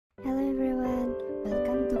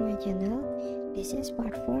channel. This is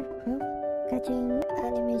part 4 of Gacha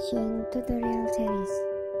animation tutorial series.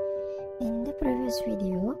 In the previous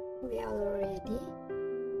video, we already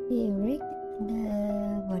rigged the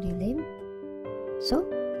body limb. So,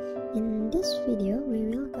 in this video,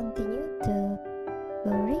 we will continue to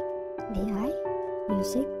rig the eye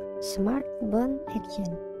using smart bone action.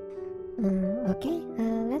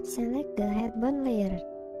 Let's select the head bone layer.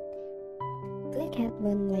 Click head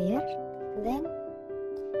bone layer, then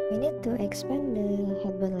we need to expand the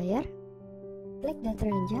head bone layer. Click the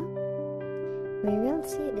triangle. We will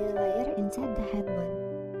see the layer inside the head bone.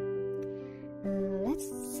 Let's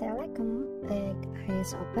select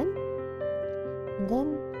eyes open,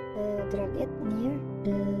 then drag it near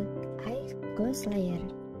the eye close layer.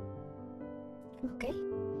 Okay,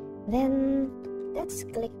 then let's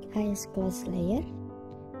click eyes close layer,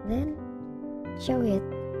 then show it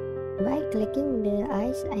by clicking the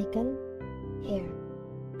eyes icon here.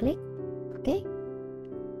 Click OK.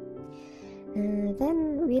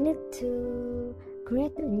 Then we need to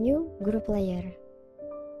create a new group layer.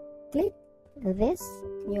 Click this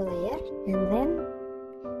new layer and then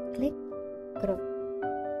click group.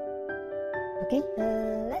 Okay,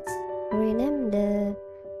 let's rename the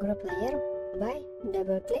group layer by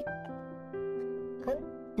double click on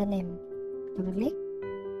the name. Double click.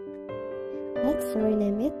 Let's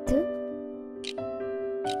rename it to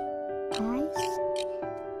eyes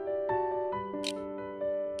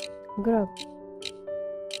group.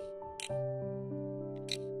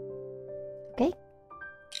 Okay,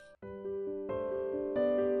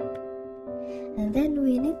 and then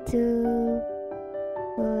we need to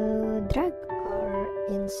drag or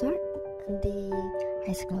insert the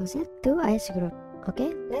eyes closed to eyes group.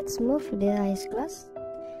 Okay, let's move the eyes closed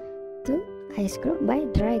to eyes group by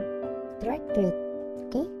drag to it.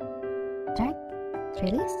 Okay, drag,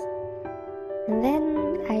 release, and then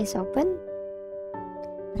eyes open,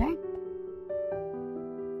 drag,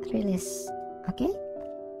 release. Okay,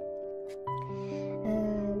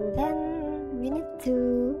 and then we need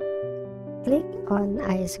to click on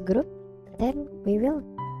eyes group, then we will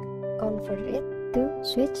convert it to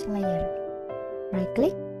switch layer. Right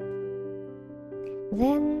click,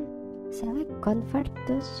 then select convert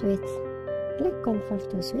to switch. Click convert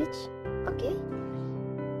to switch. Okay,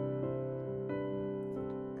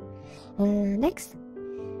 next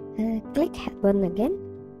click head bone again.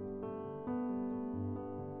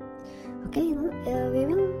 Okay, we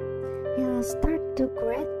will start to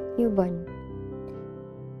create new bone.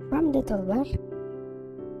 From the toolbar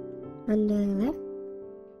on the left,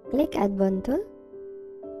 click add bone tool.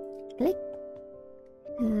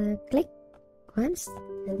 Click once,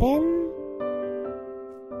 and then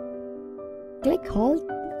click hold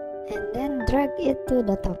and then drag it to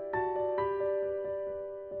the top.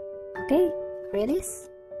 Okay, release.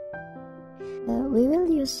 We will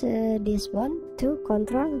use this one to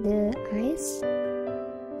control the eyes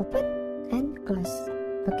open and close.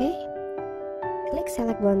 Okay, click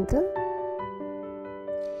select bone tool,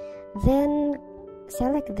 then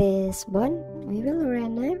select this bone. We will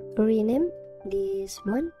rename this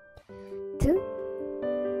one to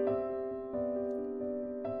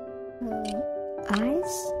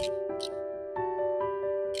eyes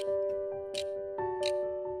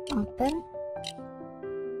open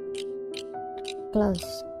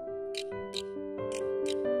close.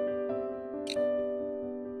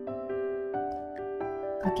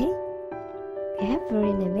 Okay, I have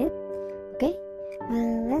renamed it. Okay,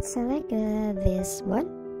 let's select this one,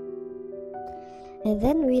 and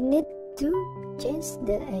then we need to change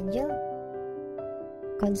the angle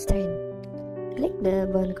constraint. Click the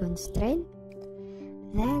bone constraint,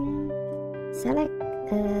 then select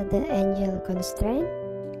the angle constraint.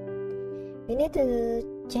 We need to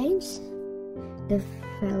change the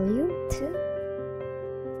value to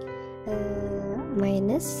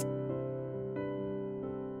minus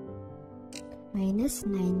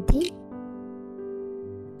 90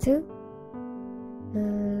 to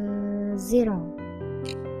 0.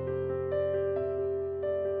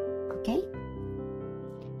 Okay,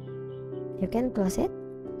 you can close it.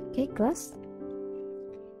 Okay, close.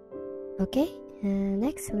 Okay,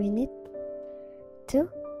 next we need to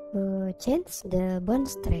change the bone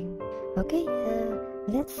strength. Okay,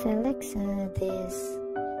 let's select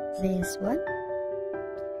this one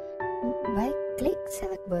by click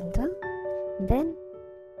select bone tool, then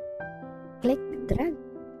click drag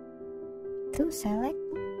to select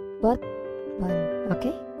both bone.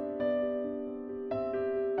 Okay,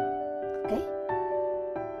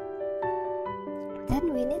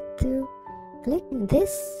 then we need to click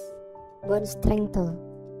this bone strength tool.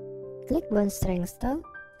 Click bone strength tool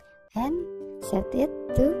and set it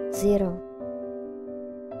to 0.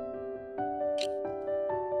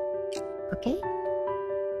 Okay,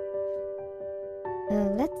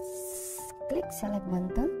 let's click select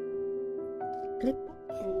bundle, click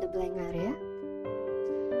in the blank area,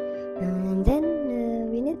 and then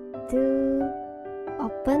we need to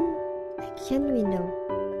open action window.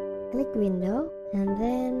 Click window and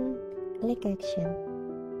then click action.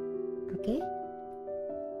 Okay,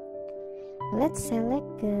 let's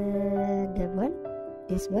select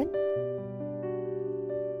this one,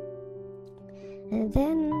 and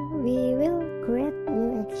then we will create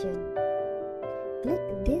new action. Click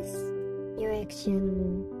this new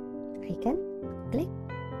action icon, click,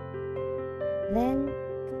 then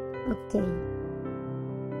okay.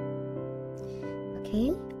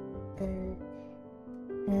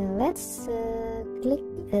 Let's click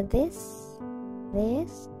this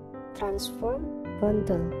transform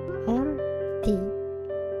bundle or T.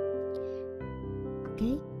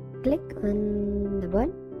 Okay, click on the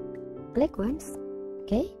one, click once.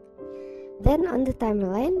 Okay, then on the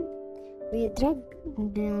timeline we drag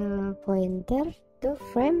the pointer to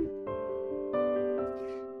frame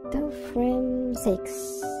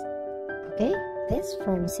 6. Okay, this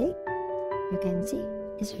frame 6, you can see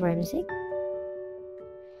this frame 6.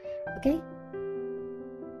 Okay,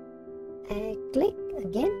 click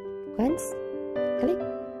again once, click.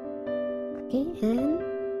 Okay,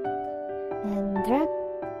 and drag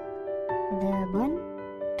the one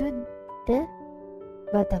to the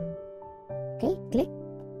bottom. Okay, click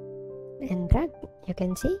and drag, you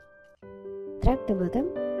can see, drag to bottom.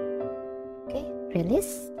 Okay,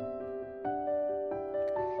 release.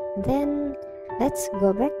 Then let's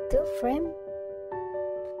go back to frame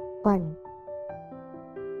 1.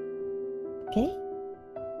 Okay,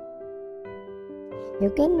 you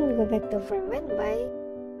can go back to frame 1 by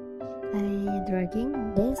dragging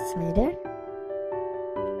this slider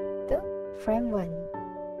to frame 1.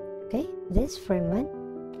 Okay, this frame 1,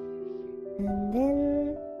 and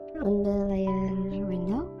then on the layer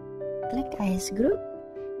window, click ice group,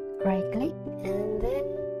 right click, and then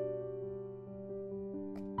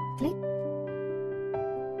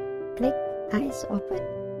click eyes open.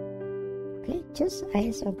 Okay, choose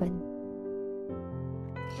eyes open.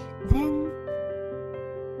 Then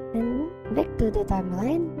back to the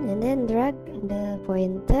timeline and then drag the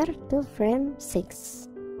pointer to frame 6.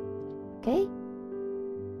 Okay,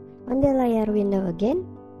 on the layer window again,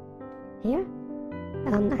 here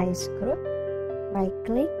on eyes group, right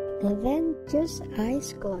click and then choose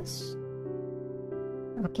eyes close.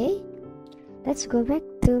 Okay, let's go back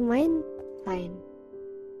to main line.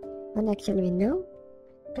 On action window,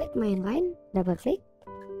 click main line, double click.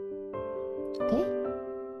 Okay,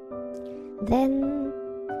 then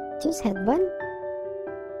choose head bond,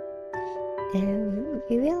 and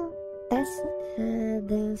we will test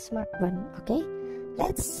the smart bond. Okay,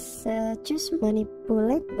 let's choose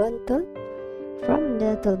manipulate bond tool from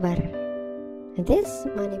the toolbar. This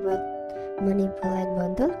manipulate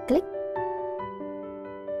bond tool, click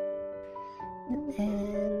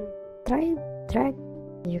and try drag.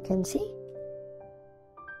 You can see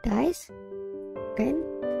the eyes can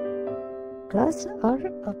close or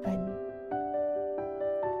open.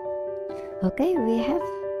 Okay, we have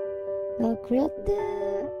create the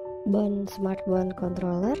smart bond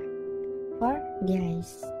controller for the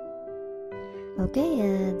eyes. Okay,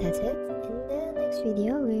 that's it. In the next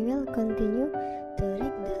video we will continue to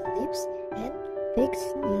rig the lips and fix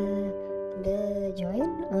the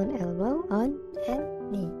joint on elbow, on and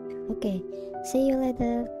knee. Okay, see you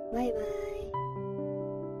later. Bye bye.